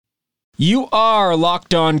You are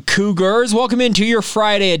Locked On Cougars. Welcome into your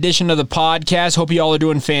Friday edition of the podcast. Hope you all are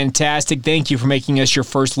doing fantastic. Thank you for making us your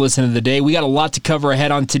first listen of the day. We got a lot to cover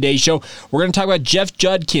ahead on today's show. We're going to talk about Jeff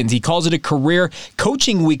Judkins. He calls it a career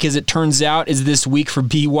coaching week, as it turns out, is this week for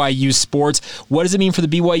BYU sports. What does it mean for the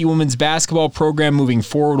BYU women's basketball program moving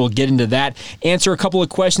forward? We'll get into that. Answer a couple of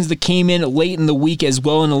questions that came in late in the week as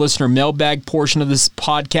well in the listener mailbag portion of this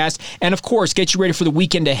podcast. And, of course, get you ready for the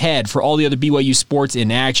weekend ahead for all the other BYU sports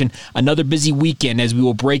in action. Another busy weekend as we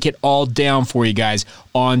will break it all down for you guys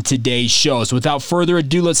on today's show. So without further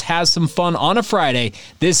ado, let's have some fun on a Friday.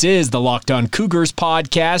 This is the Locked On Cougars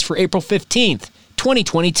podcast for April 15th,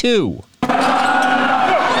 2022.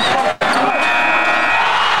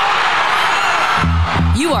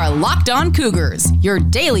 You are Locked On Cougars, your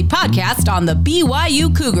daily podcast on the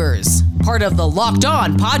BYU Cougars. Part of the Locked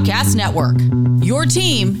On Podcast Network. Your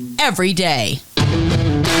team every day.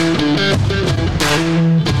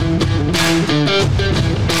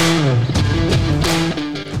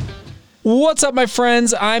 What's up, my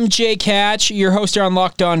friends? I'm Jake Hatch, your host here on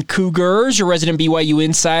Locked On Cougars, your resident BYU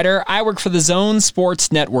insider. I work for the Zone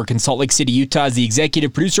Sports Network in Salt Lake City, Utah, as the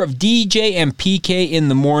executive producer of DJ and PK in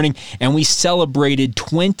the Morning, and we celebrated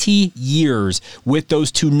 20 years with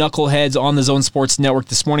those two knuckleheads on the Zone Sports Network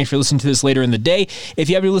this morning. If you're listening to this later in the day, if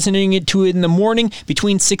you have been listening to it in the morning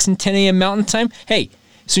between 6 and 10 a.m. Mountain Time, hey,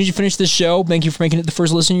 as soon as you finish this show, thank you for making it the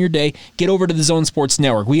first listen of your day, get over to the Zone Sports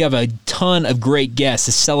Network. We have a ton of great guests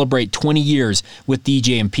to celebrate 20 years with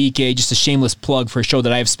DJ and PK. Just a shameless plug for a show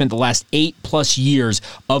that I have spent the last 8+ years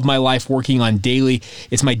of my life working on daily.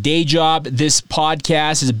 It's my day job. This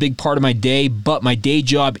podcast is a big part of my day, but my day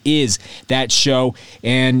job is that show.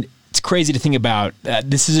 And it's crazy to think about.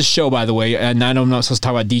 This is a show, by the way, and I know I'm not supposed to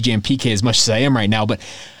talk about DJ and PK as much as I am right now, but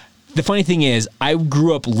the funny thing is, I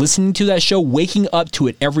grew up listening to that show, waking up to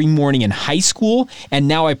it every morning in high school, and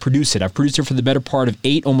now I produce it. I've produced it for the better part of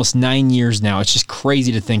 8, almost 9 years now. It's just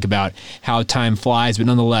crazy to think about how time flies, but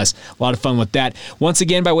nonetheless, a lot of fun with that. Once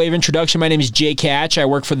again, by way of introduction, my name is Jake Hatch. I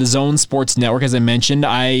work for the Zone Sports Network, as I mentioned.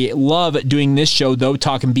 I love doing this show, though,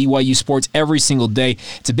 talking BYU sports every single day.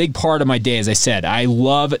 It's a big part of my day, as I said. I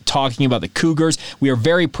love talking about the Cougars. We are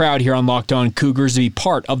very proud here on Locked On Cougars to be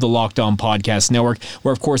part of the Locked On Podcast Network,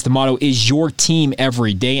 where, of course, the motto is your team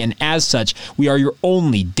every day, and as such, we are your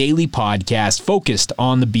only daily podcast focused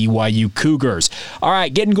on the BYU Cougars. All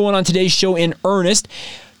right, getting going on today's show in earnest.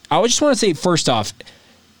 I just want to say, first off,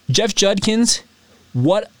 Jeff Judkins,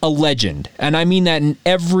 what a legend. And I mean that in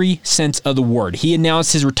every sense of the word. He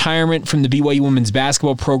announced his retirement from the BYU women's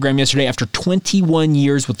basketball program yesterday after 21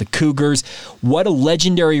 years with the Cougars. What a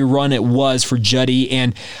legendary run it was for Juddy.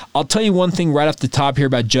 And I'll tell you one thing right off the top here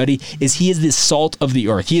about Juddy is he is the salt of the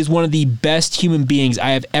earth. He is one of the best human beings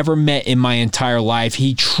I have ever met in my entire life.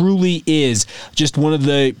 He truly is just one of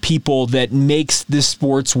the people that makes this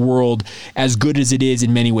sports world as good as it is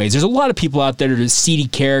in many ways. There's a lot of people out there that are seedy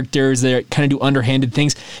characters that kind of do underhanded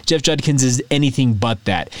things. Jeff Judkins is anything but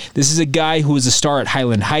that. This is a guy who was a star at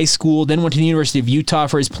Highland High School, then went to the University of Utah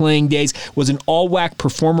for his playing days, was an all-WAC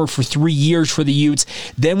performer for 3 years for the Utes,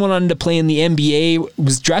 then went on to play in the NBA,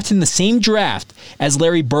 was drafted in the same draft as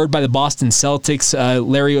Larry Bird by the Boston Celtics.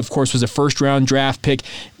 Larry, of course, was a first-round draft pick.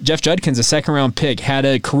 Jeff Judkins, a second-round pick, had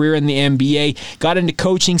a career in the NBA, got into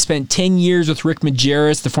coaching, spent 10 years with Rick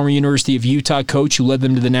Majerus, the former University of Utah coach who led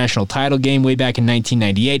them to the national title game way back in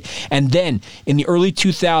 1998, and then in the early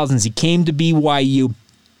 2000s, he came to BYU.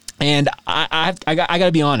 And I got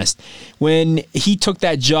to be honest, when he took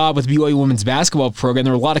that job with BYU women's basketball program,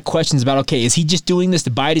 there were a lot of questions about, okay, is he just doing this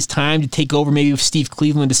to bide his time to take over? Maybe if Steve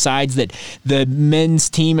Cleveland decides that the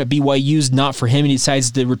men's team at BYU is not for him and he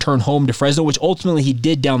decides to return home to Fresno, which ultimately he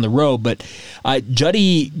did down the road. But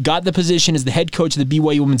Juddy got the position as the head coach of the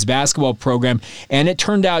BYU women's basketball program, and it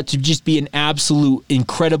turned out to just be an absolute,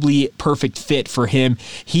 incredibly perfect fit for him.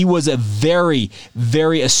 He was a very,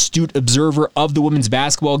 very astute observer of the women's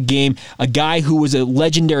basketball game, a guy who was a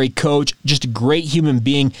legendary coach, just a great human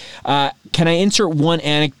being. Can I insert one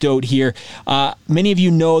anecdote here? Many of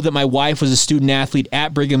you know that my wife was a student athlete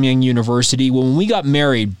at Brigham Young University. When we got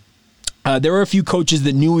married, there were a few coaches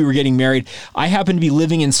that knew we were getting married. I happened to be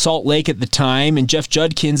living in Salt Lake at the time, and Jeff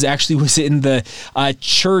Judkins actually was in the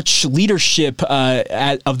church leadership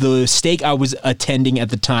of the stake I was attending at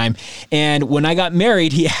the time. And when I got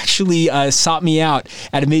married, he actually sought me out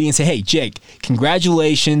at a meeting and said, "Hey, Jake,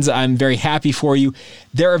 congratulations. I'm very happy for you.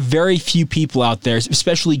 There are very few people out there,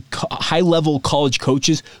 especially high-level college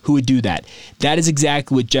coaches, who would do that. That is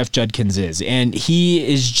exactly what Jeff Judkins is, and he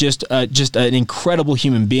is just an incredible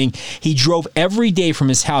human being. He drove every day from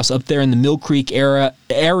his house up there in the Mill Creek area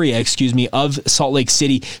of Salt Lake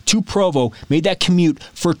City to Provo, made that commute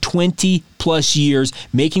for 20-plus years,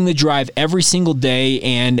 making the drive every single day,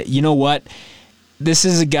 and you know what? This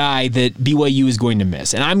is a guy that BYU is going to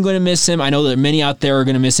miss, and I'm going to miss him. I know that many out there are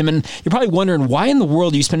going to miss him, and you're probably wondering, why in the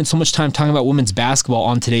world are you spending so much time talking about women's basketball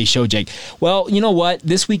on today's show, Jake? Well, you know what?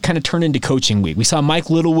 This week kind of turned into coaching week. We saw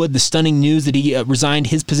Mike Littlewood, the stunning news that he resigned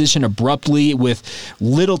his position abruptly with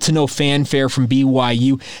little to no fanfare from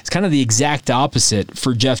BYU. It's kind of the exact opposite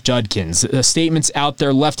for Jeff Judkins. Statements out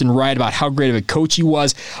there left and right about how great of a coach he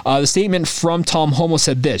was. The statement from Tom Homo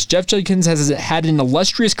said this: Jeff Judkins has had an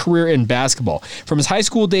illustrious career in basketball. From his high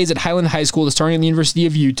school days at Highland High School to starting at the University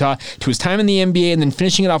of Utah to his time in the NBA and then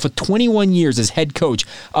finishing it off with 21 years as head coach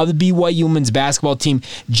of the BYU women's basketball team,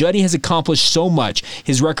 Juddy has accomplished so much.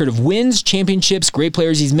 His record of wins, championships, great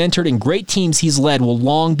players he's mentored, and great teams he's led will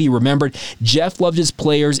long be remembered. Jeff loved his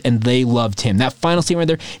players, and they loved him. That final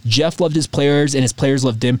statement right there, Jeff loved his players, and his players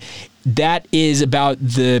loved him. That is about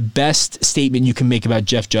the best statement you can make about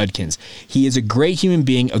Jeff Judkins. He is a great human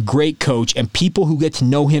being, a great coach, and people who get to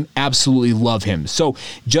know him absolutely love him. So,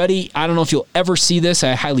 Juddy, I don't know if you'll ever see this.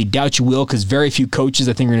 I highly doubt you will, because very few coaches,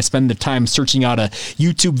 I think, are going to spend their time searching out a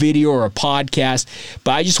YouTube video or a podcast.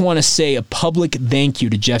 But I just want to say a public thank you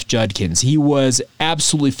to Jeff Judkins. He was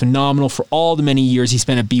absolutely phenomenal for all the many years he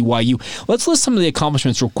spent at BYU. Let's list some of the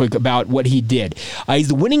accomplishments real quick about what he did. He's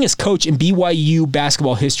the winningest coach in BYU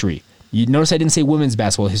basketball history. You notice I didn't say women's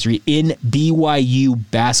basketball history. In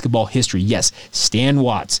BYU basketball history, yes, Stan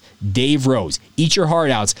Watts, Dave Rose, eat your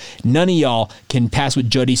heart outs. None of y'all can pass what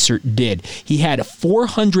Juddy did. He had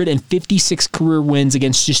 456 career wins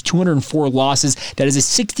against just 204 losses. That is a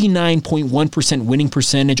 69.1% winning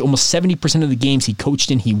percentage. Almost 70% of the games he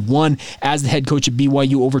coached in, he won as the head coach at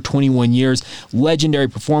BYU over 21 years. Legendary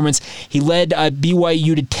performance. He led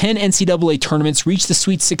BYU to 10 NCAA tournaments, reached the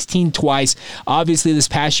Sweet 16 twice. Obviously, this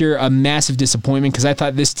past year, massive disappointment, because I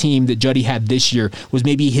thought this team that Juddy had this year was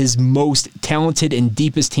maybe his most talented and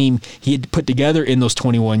deepest team he had put together in those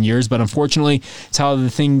 21 years, but unfortunately, it's how the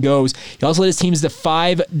thing goes. He also led his teams to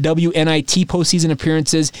 5 WNIT postseason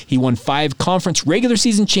appearances. He won 5 conference regular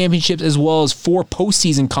season championships as well as 4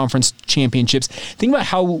 postseason conference championships. Think about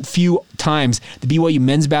how few times the BYU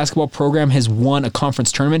men's basketball program has won a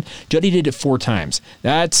conference tournament. Juddy did it 4 times.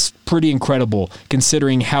 That's pretty incredible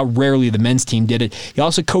considering how rarely the men's team did it. He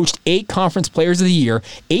also coached 8 conference players of the year,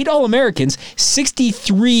 8 All-Americans,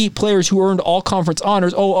 63 players who earned all-conference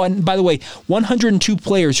honors. Oh, and by the way, 102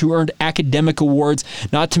 players who earned academic awards,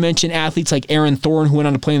 not to mention athletes like Aaron Thorne, who went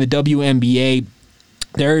on to play in the WNBA.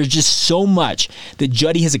 There is just so much that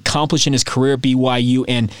Juddy has accomplished in his career at BYU,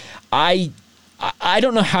 and I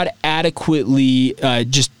don't know how to adequately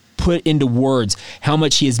just put into words how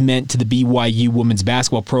much he has meant to the BYU women's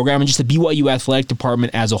basketball program and just the BYU athletic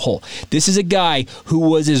department as a whole. This is a guy who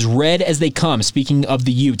was as red as they come, speaking of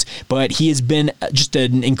the Utes, but he has been just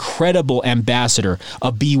an incredible ambassador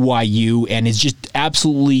of BYU and has just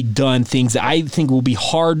absolutely done things that I think will be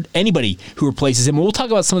hard, anybody who replaces him. We'll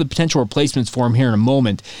talk about some of the potential replacements for him here in a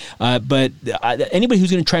moment, but anybody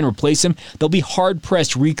who's going to try and replace him, they'll be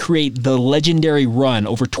hard-pressed to recreate the legendary run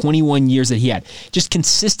over 21 years that he had. Just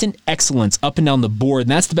consistent excellence up and down the board,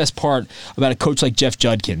 and that's the best part about a coach like Jeff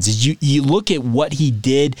Judkins, is you look at what he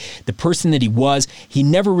did, the person that he was, he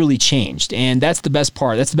never really changed, and that's the best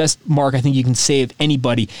part. That's the best mark I think you can say of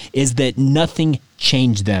anybody, is that nothing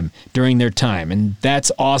changed them during their time, and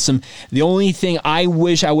that's awesome. The only thing I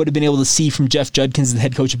wish I would have been able to see from Jeff Judkins, the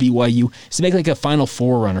head coach of BYU, is to make like a Final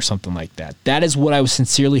Four run or something like that. That is what I was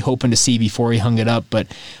sincerely hoping to see before he hung it up, but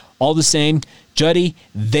all the same, Juddy,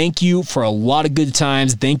 thank you for a lot of good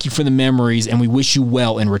times. Thank you for the memories, and we wish you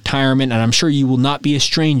well in retirement, and I'm sure you will not be a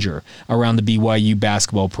stranger around the BYU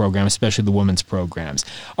basketball program, especially the women's programs.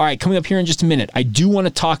 All right, coming up here in just a minute, I do want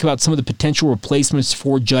to talk about some of the potential replacements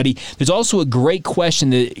for Juddy. There's also a great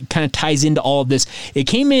question that kind of ties into all of this. It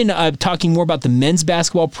came in talking more about the men's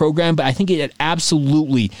basketball program, but I think it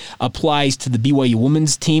absolutely applies to the BYU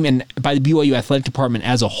women's team and by the BYU athletic department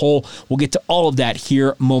as a whole. We'll get to all of that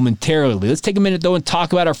here momentarily. Let's take a minute minute, though, and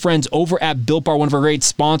talk about our friends over at Built Bar, one of our great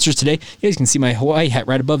sponsors today. You guys can see my Hawaii hat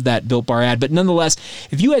right above that Built Bar ad. But nonetheless,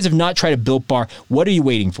 if you guys have not tried a Built Bar, what are you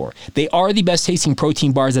waiting for? They are the best tasting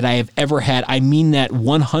protein bars that I have ever had. I mean that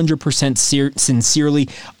 100% sincerely.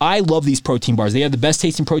 I love these protein bars. They are the best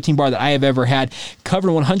tasting protein bar that I have ever had. Covered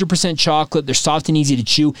in 100% chocolate. They're soft and easy to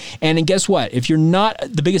chew. And guess what? If you're not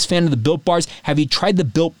the biggest fan of the Built Bars, have you tried the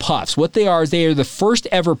Built Puffs? What they are is they are the first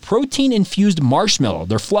ever protein-infused marshmallow.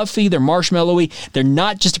 They're fluffy, they're marshmallowy. They're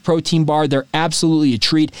not just a protein bar. They're absolutely a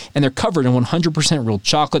treat, and they're covered in 100% real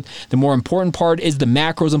chocolate. The more important part is the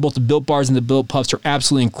macros on both the Built Bars and the Built Puffs are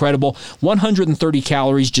absolutely incredible. 130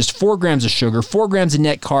 calories, just 4 grams of sugar, 4 grams of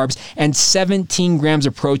net carbs, and 17 grams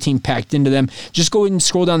of protein packed into them. Just go ahead and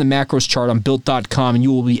scroll down the macros chart on Built.com, and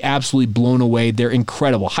you will be absolutely blown away. They're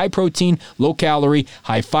incredible. High protein, low calorie,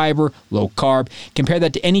 high fiber, low carb. Compare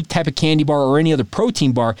that to any type of candy bar or any other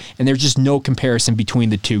protein bar, and there's just no comparison between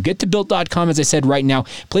the two. Get to Built.com, as I said, right now.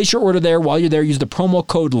 Place your order there. While you're there, use the promo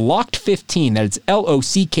code LOCKED15, that is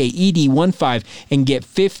LOCKED15, and get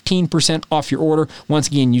 15% off your order. Once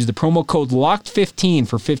again, use the promo code LOCKED15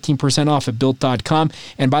 for 15% off at Built.com.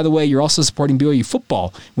 And by the way, you're also supporting BYU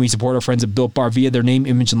football when you support our friends at Built Bar via their name,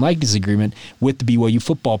 image, and likeness agreement with the BYU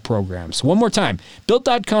football program. So one more time,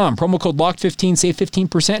 Built.com, promo code LOCKED15, save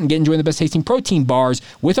 15% and get enjoying the best tasting protein bars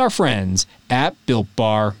with our friends at Built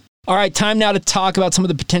Bar. All right, time now to talk about some of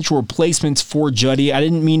the potential replacements for Juddy. I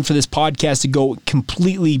didn't mean for this podcast to go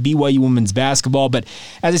completely BYU women's basketball, but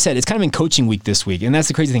as I said, it's kind of been coaching week this week, and that's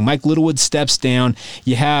the crazy thing. Mike Littlewood steps down.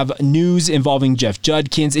 You have news involving Jeff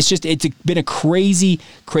Judkins. It's been a crazy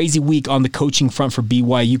week on the coaching front for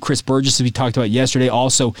BYU. Chris Burgess, as we talked about yesterday,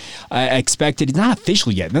 also expected. It's not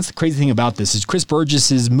official yet, and that's the crazy thing about this, is Chris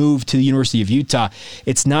Burgess's move to the University of Utah.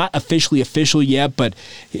 It's not officially official yet, but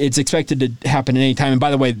it's expected to happen at any time. And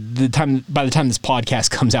by the way, by the time this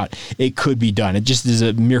podcast comes out, it could be done. It just is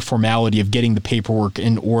a mere formality of getting the paperwork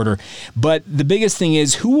in order. But the biggest thing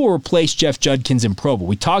is, who will replace Jeff Judkins in Provo?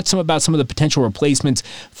 We talked about some of the potential replacements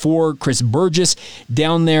for Chris Burgess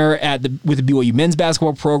down there with the BYU men's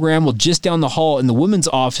basketball program. Well, just down the hall in the women's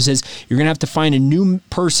offices, you're going to have to find a new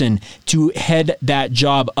person to head that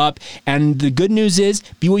job up. And the good news is,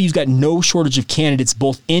 BYU's got no shortage of candidates,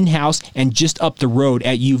 both in-house and just up the road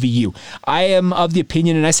at UVU. I am of the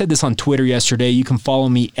opinion, and I said this on Twitter yesterday, you can follow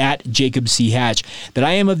me at Jacob C. Hatch, that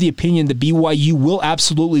I am of the opinion that BYU will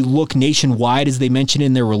absolutely look nationwide, as they mentioned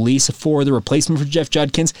in their release, for the replacement for Jeff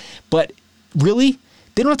Judkins. But really,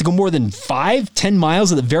 they don't have to go more than 5-10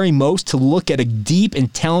 miles at the very most to look at a deep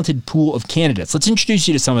and talented pool of candidates. Let's introduce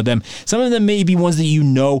you to some of them. Some of them may be ones that you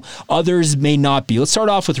know, others may not be. Let's start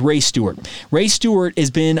off with Ray Stewart. Ray Stewart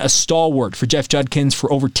has been a stalwart for Jeff Judkins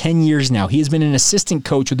for over 10 years now. He has been an assistant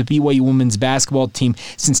coach with the BYU women's basketball team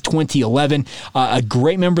since 2011. A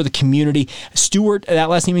great member of the community. Stewart, that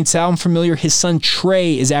last name may sound familiar. His son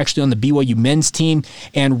Trey is actually on the BYU men's team,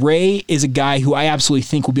 and Ray is a guy who I absolutely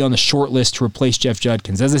think will be on the short list to replace Jeff Judkins.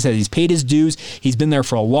 As I said, he's paid his dues. He's been there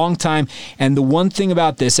for a long time. And the one thing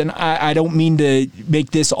about this, and I don't mean to make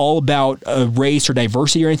this all about race or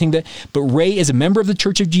diversity or anything, but Ray is a member of the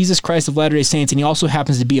Church of Jesus Christ of Latter-day Saints, and he also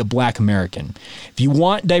happens to be a Black American. If you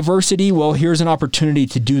want diversity, well, here's an opportunity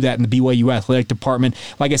to do that in the BYU athletic department.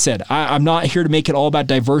 Like I said, I'm not here to make it all about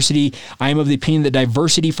diversity. I am of the opinion that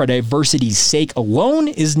diversity for diversity's sake alone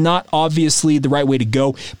is not obviously the right way to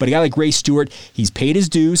go. But a guy like Ray Stewart, he's paid his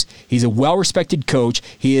dues. He's a well-respected coach.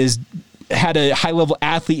 He has had a high-level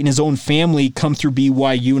athlete in his own family come through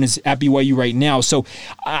BYU and is at BYU right now. So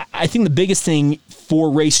I think the biggest thing for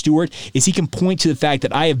Ray Stewart is he can point to the fact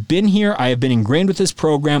that I have been here, I have been ingrained with this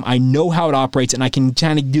program, I know how it operates, and I can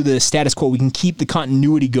kind of do the status quo. We can keep the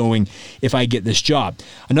continuity going if I get this job.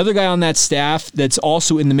 Another guy on that staff that's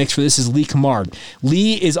also in the mix for this is Lee Kamard.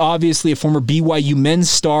 Lee is obviously a former BYU men's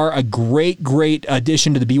star, a great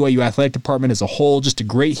addition to the BYU athletic department as a whole, just a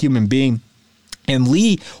great human being. And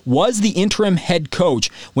Lee was the interim head coach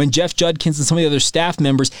when Jeff Judkins and some of the other staff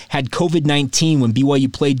members had COVID-19 when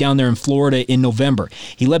BYU played down there in Florida in November.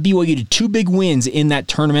 He led BYU to 2 big wins in that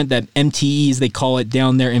tournament, that MTE as they call it,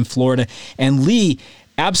 down there in Florida. And Lee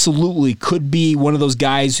absolutely could be one of those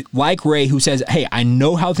guys like Ray who says, hey, I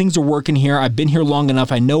know how things are working here. I've been here long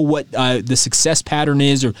enough. I know what the success pattern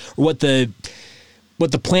is, or what the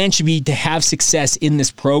plan should be to have success in this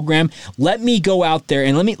program. Let me go out there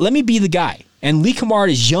and let me be the guy. And Lee Cummard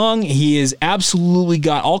is young. He has absolutely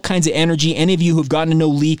got all kinds of energy. Any of you who've gotten to know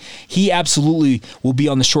Lee, he absolutely will be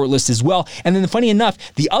on the short list as well. And then funny enough,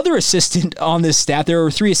 the other assistant on this staff, there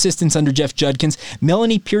are 3 assistants under Jeff Judkins,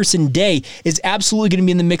 Melanie Pearson-Day is absolutely going to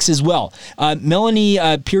be in the mix as well. Melanie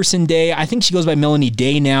Pearson-Day, I think she goes by Melanie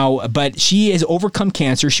Day now, but she has overcome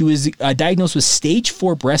cancer. She was diagnosed with stage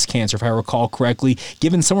 4 breast cancer, if I recall correctly,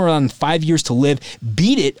 given somewhere around 5 years to live,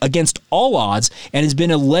 beat it against all odds, and has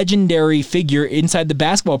been a legendary figure inside the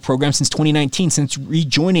basketball program since 2019, since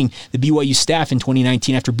rejoining the BYU staff in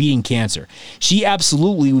 2019 after beating cancer. She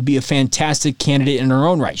absolutely would be a fantastic candidate in her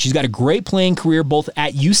own right. She's got a great playing career both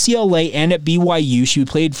at UCLA and at BYU. She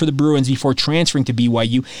played for the Bruins before transferring to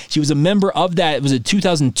BYU. She was a member of that, was it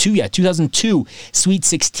 2002 Sweet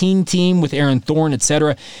 16 team with Aaron Thorne,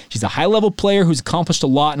 etc. She's a high-level player who's accomplished a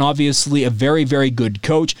lot and obviously a very, very good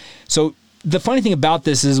coach. So the funny thing about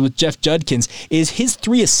this is with Jeff Judkins is his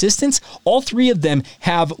 3 assistants, all 3 of them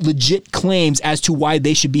have legit claims as to why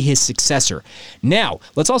they should be his successor. Now,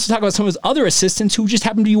 let's also talk about some of his other assistants who just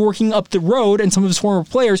happen to be working up the road and some of his former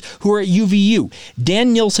players who are at UVU.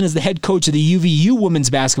 Dan Nielsen is the head coach of the UVU women's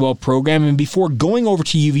basketball program, and before going over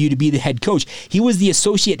to UVU to be the head coach, he was the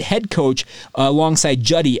associate head coach alongside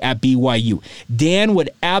Juddy at BYU. Dan would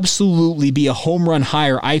absolutely be a home run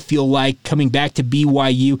hire, I feel like, coming back to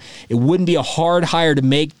BYU. It wouldn't be a hard hire to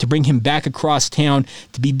make to bring him back across town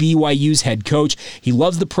to be BYU's head coach. He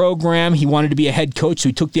loves the program. He wanted to be a head coach, so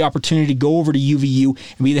he took the opportunity to go over to UVU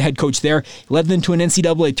and be the head coach there. He led them to an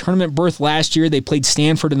NCAA tournament berth last year. They played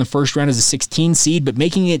Stanford in the first round as a 16 seed, but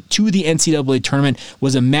making it to the NCAA tournament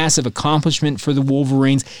was a massive accomplishment for the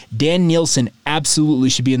Wolverines. Dan Nielsen absolutely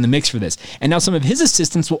should be in the mix for this. And now some of his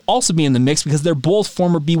assistants will also be in the mix because they're both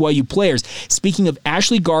former BYU players. Speaking of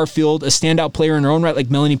Ashley Garfield, a standout player in her own right like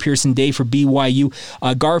Melanie Pearson-Day for BYU.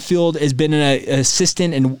 Garfield has been an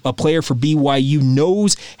assistant and a player for BYU,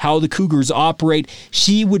 knows how the Cougars operate.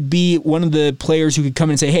 She would be one of the players who could come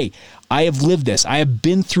in and say, hey, I have lived this. I have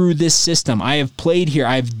been through this system. I have played here.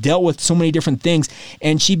 I've dealt with so many different things,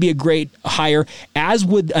 and she'd be a great hire, as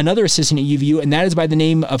would another assistant at UVU, and that is by the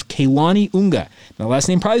name of Keilani Unga. Now, the last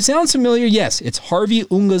name probably sounds familiar. Yes, it's Harvey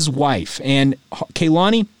Unga's wife, and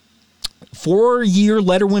Keilani, 4-year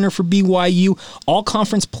letter winner for BYU,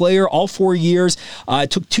 all-conference player, all 4 years.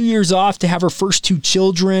 Took 2 years off to have her first 2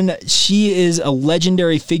 children. She is a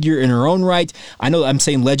legendary figure in her own right. I know I'm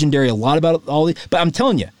saying legendary a lot about all these, but I'm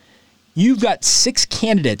telling you, you've got 6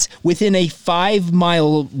 candidates within a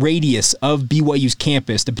 5-mile radius of BYU's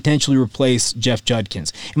campus to potentially replace Jeff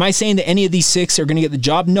Judkins. Am I saying that any of these 6 are going to get the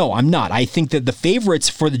job? No, I'm not. I think that the favorites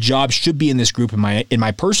for the job should be in this group, in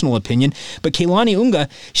my personal opinion. But Keilani Unga,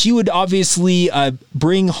 she would obviously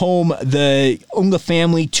bring home the Unga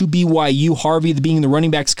family to BYU. Harvey being the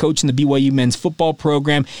running backs coach in the BYU men's football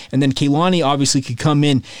program, and then Keilani obviously could come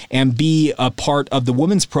in and be a part of the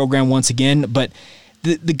women's program once again. But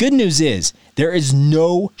the good news is there is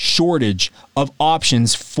no shortage of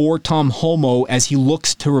options for Tom Holmoe as he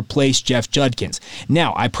looks to replace Jeff Judkins.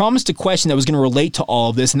 Now, I promised a question that was going to relate to all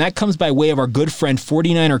of this, and that comes by way of our good friend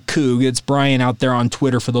 49er Coug. It's Brian out there on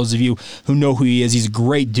Twitter for those of you who know who he is. He's a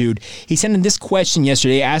great dude. He sent in this question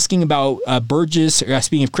yesterday asking about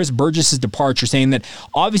speaking of Chris Burgess' departure, saying that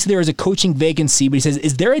obviously there is a coaching vacancy, but he says,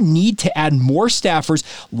 is there a need to add more staffers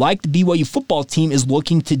like the BYU football team is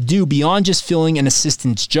looking to do beyond just filling an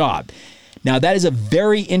assistant's job? Now, that is a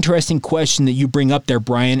very interesting question that you bring up there,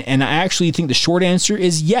 Brian, and I actually think the short answer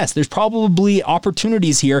is yes. There's probably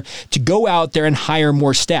opportunities here to go out there and hire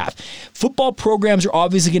more staff. Football programs are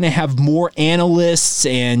obviously going to have more analysts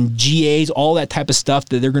and GAs, all that type of stuff,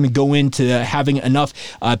 that they're going to go into having enough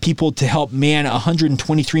people to help man a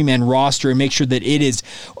 123-man roster and make sure that it is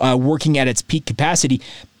working at its peak capacity.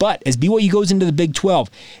 But as BYU goes into the Big 12,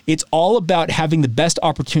 it's all about having the best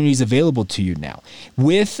opportunities available to you now.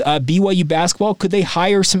 With BYU basketball, could they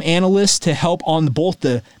hire some analysts to help on both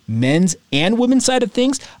the men's and women's side of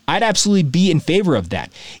things? I'd absolutely be in favor of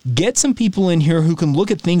that. Get some people in here who can look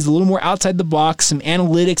at things a little more outside the box, some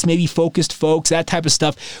analytics, maybe focused folks, that type of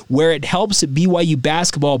stuff, where it helps BYU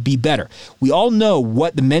basketball be better. We all know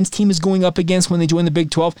what the men's team is going up against when they join the Big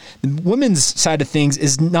 12. The women's side of things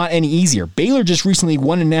is not any easier. Baylor just recently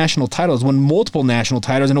won a national title, has won multiple national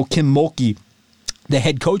titles. I know Kim Mulkey, the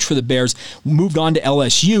head coach for the Bears, moved on to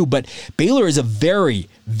LSU, but Baylor is a very,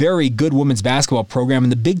 very good women's basketball program,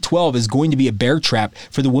 and the Big 12 is going to be a bear trap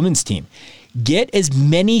for the women's team. Get as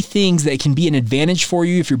many things that can be an advantage for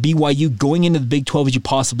you if you're BYU going into the Big 12 as you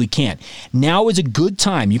possibly can. Now is a good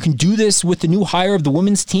time. You can do this with the new hire of the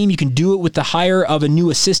women's team. You can do it with the hire of a new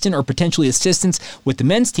assistant or potentially assistants with the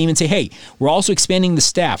men's team and say, hey, we're also expanding the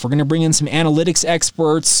staff. We're going to bring in some analytics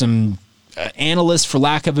experts, some analyst, for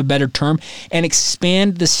lack of a better term, and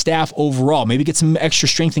expand the staff overall. Maybe get some extra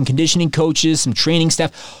strength and conditioning coaches, some training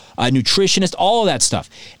staff, nutritionist, all of that stuff.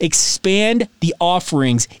 Expand the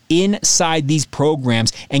offerings inside these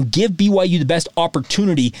programs and give BYU the best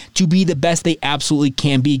opportunity to be the best they absolutely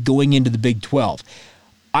can be going into the Big 12.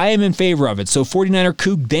 I am in favor of it. So 49er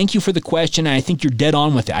Coug, thank you for the question, and I think you're dead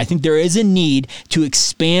on with it. I think there is a need to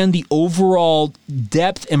expand the overall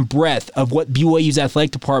depth and breadth of what BYU's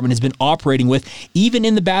athletic department has been operating with, even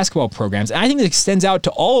in the basketball programs. And I think it extends out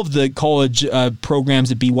to all of the college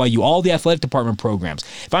programs at BYU, all the athletic department programs.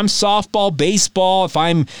 If I'm softball, baseball, if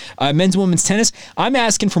I'm men's and women's tennis, I'm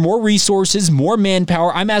asking for more resources, more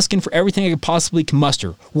manpower. I'm asking for everything I could possibly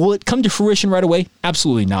muster. Will it come to fruition right away?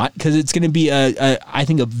 Absolutely not, because it's going to be, I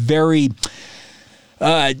think, a very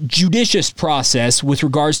judicious process with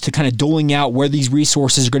regards to kind of doling out where these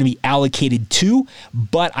resources are going to be allocated to.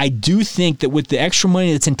 But I do think that with the extra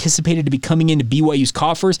money that's anticipated to be coming into BYU's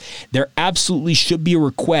coffers, there absolutely should be a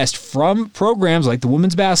request from programs like the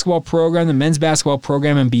women's basketball program, the men's basketball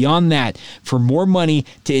program, and beyond that for more money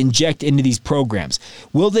to inject into these programs.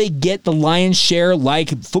 Will they get the lion's share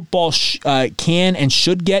like football can and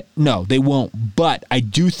should get? No, they won't. But I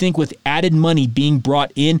do think with added money being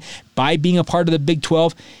brought in by being a part of the Big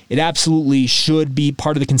 12, it absolutely should be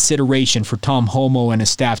part of the consideration for Tom Holmoe and his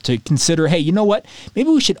staff to consider, hey, you know what? Maybe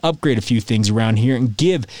we should upgrade a few things around here and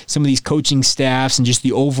give some of these coaching staffs and just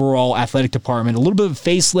the overall athletic department a little bit of a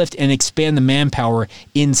facelift and expand the manpower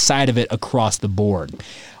inside of it across the board.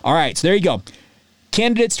 All right, so there you go.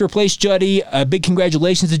 Candidates to replace Juddy. Big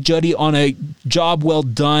congratulations to Juddy on a job well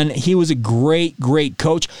done. He was a great, great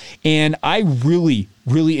coach, and I really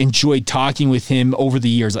enjoyed talking with him over the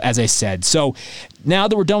years, as I said. So now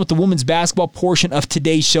that we're done with the women's basketball portion of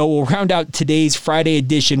today's show, we'll round out today's Friday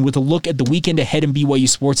edition with a look at the weekend ahead in BYU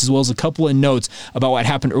sports, as well as a couple of notes about what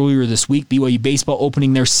happened earlier this week. BYU baseball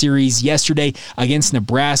opening their series yesterday against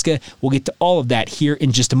Nebraska. We'll get to all of that here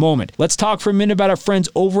in just a moment. Let's talk for a minute about our friends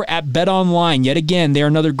over at BetOnline. Yet again, they're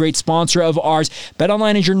another great sponsor of ours.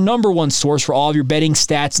 BetOnline is your number one source for all of your betting,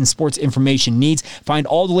 stats, and sports information needs. Find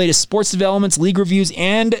all the latest sports developments, league reviews,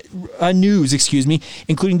 and news,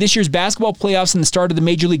 including this year's basketball playoffs and the start of the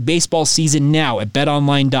Major League Baseball season now at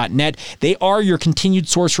betonline.net. They are your continued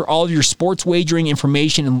source for all of your sports wagering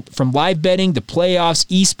information, from live betting to playoffs,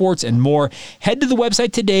 esports, and more. Head to the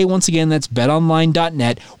website today. Once again, that's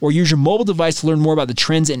betonline.net, or use your mobile device to learn more about the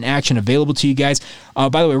trends in action available to you guys. By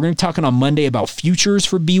the way, we're going to be talking on Monday about futures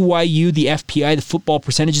for BYU, the FPI, the Football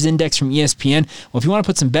Percentages Index from ESPN. Well, if you want to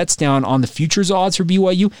put some bets down on the futures odds for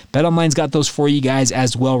BYU, BetOnline's got those for you guys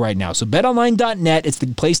as well right now. So betonline.net, it's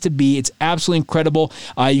the place to be. It's absolutely incredible.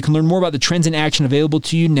 You can learn more about the trends in action available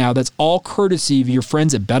to you now. That's all courtesy of your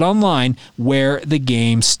friends at BetOnline, where the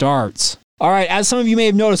game starts. All right, as some of you may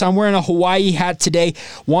have noticed, I'm wearing a Hawaii hat today.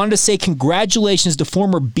 Wanted to say congratulations to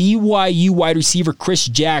former BYU wide receiver Chris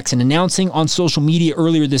Jackson, announcing on social media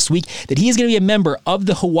earlier this week that he is going to be a member of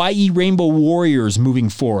the Hawaii Rainbow Warriors moving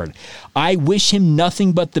forward. I wish him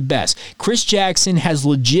nothing but the best. Chris Jackson has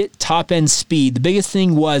legit top-end speed. The biggest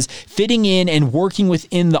thing was fitting in and working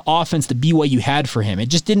within the offense that BYU had for him. It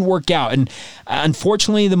just didn't work out, and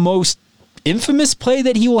unfortunately, the most infamous play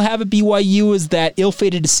that he will have at BYU is that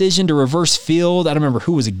ill-fated decision to reverse field. I don't remember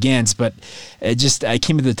who was against, but it just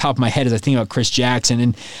came to the top of my head as I think about Chris Jackson.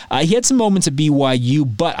 And he had some moments at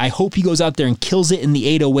BYU, but I hope he goes out there and kills it in the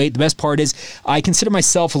 808. The best part is I consider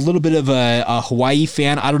myself a little bit of a Hawaii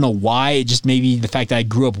fan. I don't know why. It just maybe the fact that I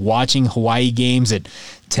grew up watching Hawaii games at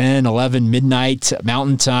 10, 11, midnight,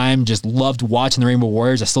 Mountain Time. Just loved watching the Rainbow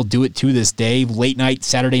Warriors. I still do it to this day. Late night,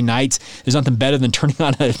 Saturday nights. There's nothing better than turning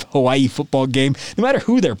on a Hawaii football game, no matter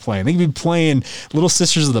who they're playing. They could be playing Little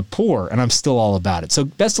Sisters of the Poor, and I'm still all about it. So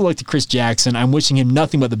best of luck to Chris Jackson. I'm wishing him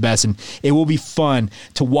nothing but the best, and it will be fun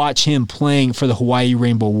to watch him playing for the Hawaii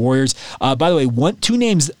Rainbow Warriors. By the way, two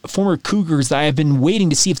names, former Cougars, that I have been waiting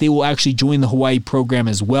to see if they will actually join the Hawaii program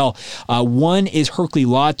as well. One is Hercule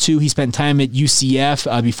Latu. He spent time at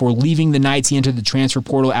UCF before leaving the Knights. He entered the transfer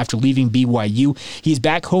portal after leaving BYU. He's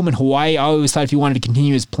back home in Hawaii. I always thought if he wanted to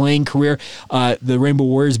continue his playing career, the Rainbow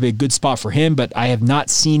Warriors would be a good spot for him, but I have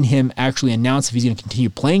not seen him actually announce if he's going to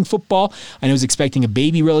continue playing football. I know he's expecting a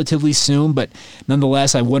baby relatively soon, but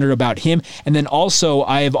nonetheless, I wondered about him. And then also,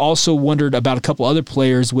 I have also wondered about a couple other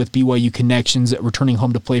players with BYU connections returning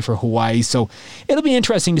home to play for Hawaii. So it'll be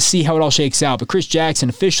interesting to see how it all shakes out. But Chris Jackson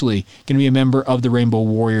officially going to be a member of the Rainbow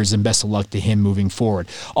Warriors, and best of luck to him moving forward.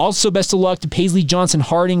 Also, best of luck to Paisley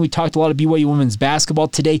Johnson-Harding. We talked a lot of BYU women's basketball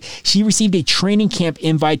today. She received a training camp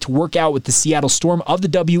invite to work out with the Seattle Storm of the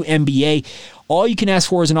WNBA. all you can ask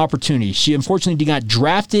for is an opportunity. She unfortunately did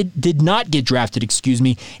not get drafted,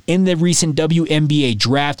 in the recent WNBA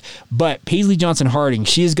draft, but Paisley Johnson-Harding,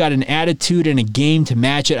 she has got an attitude and a game to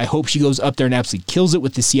match it. I hope she goes up there and absolutely kills it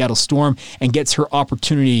with the Seattle Storm and gets her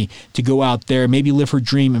opportunity to go out there, maybe live her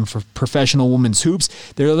dream in professional women's hoops.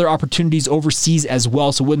 There are other opportunities overseas as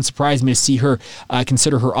well, so it wouldn't surprise me to see her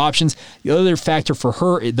consider her options. The other factor for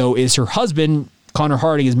her, though, is her husband, Connor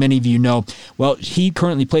Harding, as many of you know. Well, he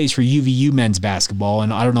currently plays for UVU men's basketball,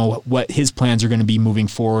 and I don't know what his plans are going to be moving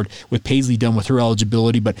forward with Paisley done with her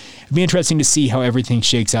eligibility, but it'd be interesting to see how everything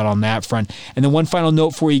shakes out on that front. And then one final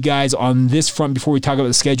note for you guys on this front before we talk about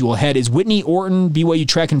the schedule ahead is Whitney Orton, BYU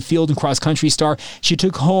track and field and cross country star. She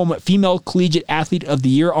took home Female Collegiate Athlete of the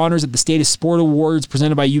Year honors at the State of Sport Awards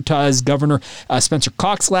presented by Utah's Governor Spencer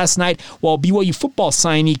Cox last night, while BYU football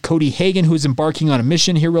signee Cody Hagan, who is embarking on a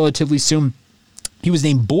mission here relatively soon, he was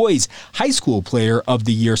named Boys High School Player of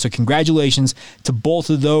the Year. So congratulations to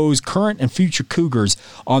both of those current and future Cougars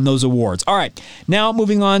on those awards. All right, now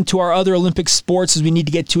moving on to our other Olympic sports as we need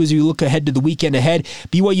to get to as we look ahead to the weekend ahead.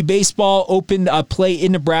 BYU baseball opened play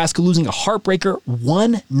in Nebraska, losing a heartbreaker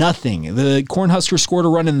 1-0. The Cornhuskers scored a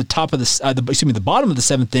run in the bottom of the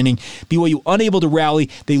seventh inning. BYU unable to rally.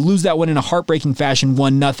 They lose that one in a heartbreaking fashion,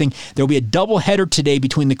 1-0. There will be a doubleheader today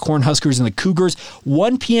between the Cornhuskers and the Cougars.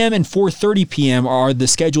 1 p.m. and 4:30 p.m. are the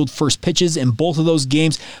scheduled first pitches in both of those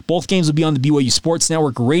games. Both games will be on the BYU Sports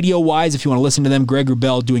Network radio-wise if you want to listen to them. Greg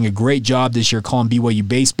Wrubell doing a great job this year calling BYU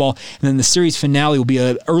baseball. And then the series finale will be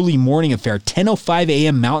an early morning affair, 10:05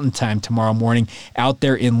 a.m. Mountain Time tomorrow morning out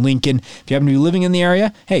there in Lincoln. If you happen to be living in the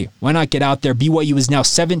area, hey, why not get out there? BYU is now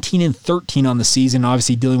 17-13 on the season,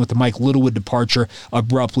 obviously dealing with the Mike Littlewood departure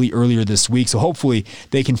abruptly earlier this week. So hopefully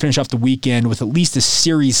they can finish off the weekend with at least a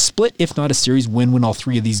series split, if not a series win all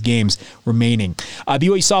three of these games remaining.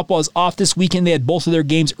 BYU softball is off this weekend. They had both of their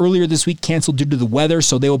games earlier this week canceled due to the weather,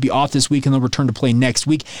 so they will be off this week and they'll return to play next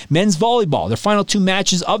week. Men's volleyball, their final two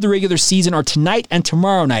matches of the regular season are tonight and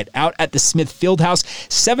tomorrow night out at the Smith Fieldhouse.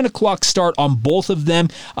 7 o'clock start on both of them.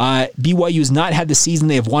 BYU has not had the season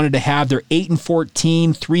they have wanted to have. They're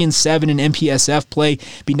 8-14, 3-7 in MPSF play.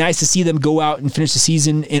 Be nice to see them go out and finish the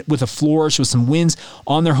season with a flourish with some wins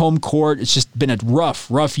on their home court. It's just been a rough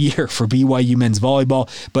year for BYU men's volleyball.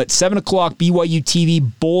 But 7 o'clock BYU TV,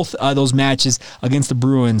 both those matches against the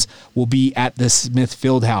Bruins will be at the Smith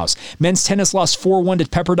Fieldhouse. Men's tennis lost 4-1 to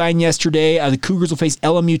Pepperdine yesterday. The Cougars will face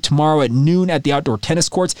LMU tomorrow at noon at the outdoor tennis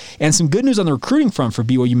courts. And some good news on the recruiting front for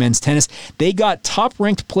BYU men's tennis. They got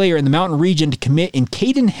top-ranked player in the Mountain Region to commit in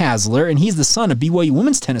Caden Hasler, and he's the son of BYU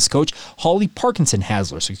women's tennis coach Holly Parkinson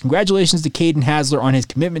Hasler. So congratulations to Caden Hasler on his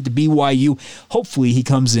commitment to BYU. Hopefully he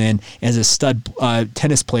comes in as a stud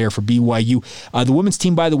tennis player for BYU. The women's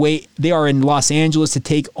team, by the way, they are in Los Angeles to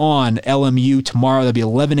take on LMU tomorrow. That'll be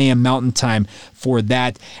 11 a.m. Mountain Time for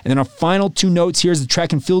that. And then our final two notes here is the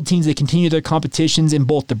track and field teams. They continue their competitions in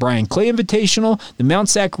both the Brian Clay Invitational, the Mount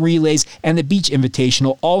Sac Relays, and the Beach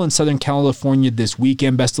Invitational, all in Southern California this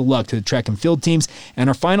weekend. Best of luck to the track and field teams. And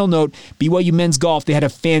our final note, BYU men's golf, they had a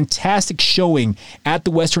fantastic showing at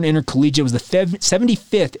the Western Intercollegiate. It was the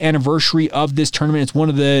 75th anniversary of this tournament. It's one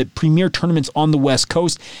of the premier tournaments on the West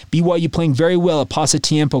Coast. BYU playing very well at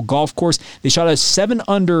Pasatiempo Golf Course. They shot a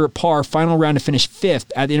 7-under par final round to finish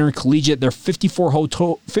 5th at the Intercollegiate. Their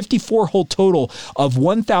 54-hole total of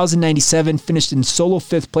 1,097 finished in solo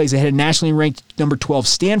 5th place. They had a nationally ranked number 12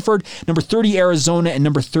 Stanford, number 30 Arizona, and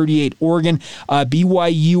number 38 Oregon.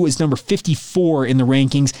 BYU is number 54 in the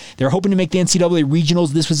rankings. They're hoping to make the NCAA regionals.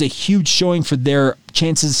 This was a huge showing for their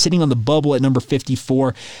chances sitting on the bubble at number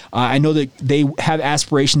 54. I know that they have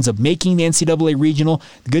aspirations of making the NCAA regional.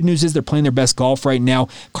 The good news is they're playing their best golf right now.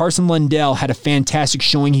 Carson Lundell had a fantastic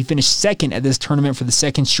showing. He finished second at this tournament for the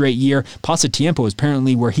second straight year. Pasatiempo is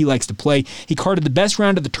apparently where he likes to play. He carded the best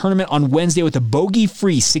round of the tournament on Wednesday with a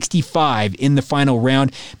bogey-free 65 in the final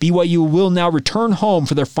round. BYU will now return home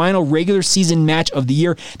for their final regular season match of the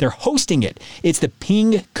year. They're hosting it. It's the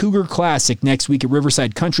Ping Cougar Classic next week at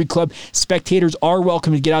Riverside Country Club. Spectators are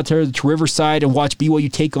welcome to get out there to Riverside and watch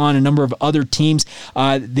BYU take on a number of other teams.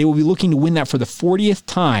 They will be looking to win that for the 40th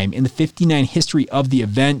time in the 59 history of the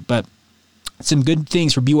event, but some good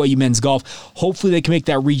things for BYU men's golf. Hopefully they can make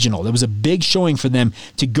that regional. There was a big showing for them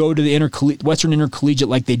to go to the Western Intercollegiate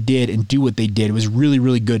like they did and do what they did. It was really,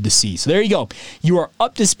 really good to see. So there you go. You are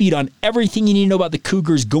up to speed on everything you need to know about the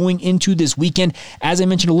Cougars going into this weekend. As I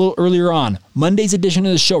mentioned a little earlier on, Monday's edition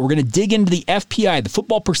of the show, we're going to dig into the FPI, the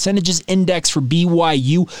Football Percentages Index for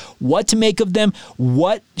BYU, what to make of them,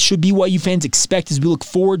 what should BYU fans expect as we look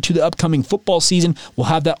forward to the upcoming football season. We'll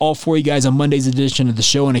have that all for you guys on Monday's edition of the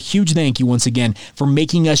show, and a huge thank you once again again for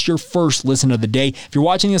making us your first listen of the day. If you're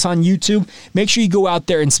watching this on YouTube, make sure you go out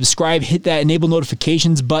there and subscribe, hit that enable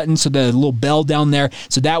notifications button, so the little bell down there,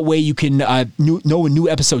 so that way you can know when new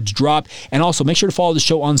episodes drop. And also make sure to follow the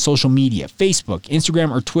show on social media, Facebook,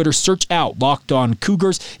 Instagram, or Twitter. Search out Locked On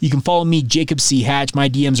Cougars. You can follow me, Jacob C. Hatch. My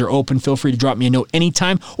DMs are open. Feel free to drop me a note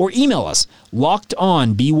anytime or email us.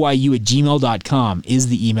 LockedOnBYU@gmail.com is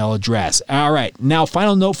the email address. All right, now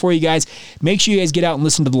final note for you guys. Make sure you guys get out and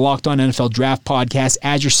listen to the Locked On NFL Draft podcast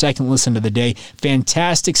as your second listen of the day.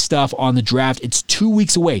 Fantastic stuff on the draft. It's 2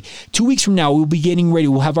 weeks away. 2 weeks from now, we'll be getting ready.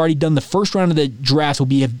 We'll have already done the first round of the draft.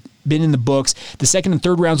 We'll have been in the books. The second and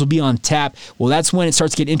third rounds will be on tap. Well, that's when it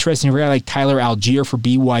starts to get interesting for a guy like Tyler Algier for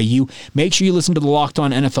BYU. Make sure you listen to the Locked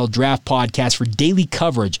On NFL Draft podcast for daily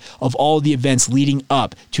coverage of all the events leading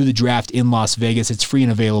up to the draft in Las Vegas. It's free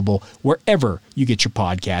and available wherever you get your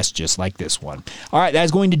podcasts, just like this one. All right,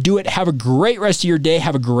 that's going to do it. Have a great rest of your day.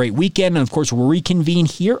 Have a great weekend. And, of course, we'll reconvene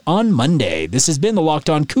here on Monday. This has been the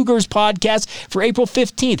Locked On Cougars podcast for April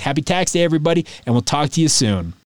 15th. Happy Tax Day, everybody, and we'll talk to you soon.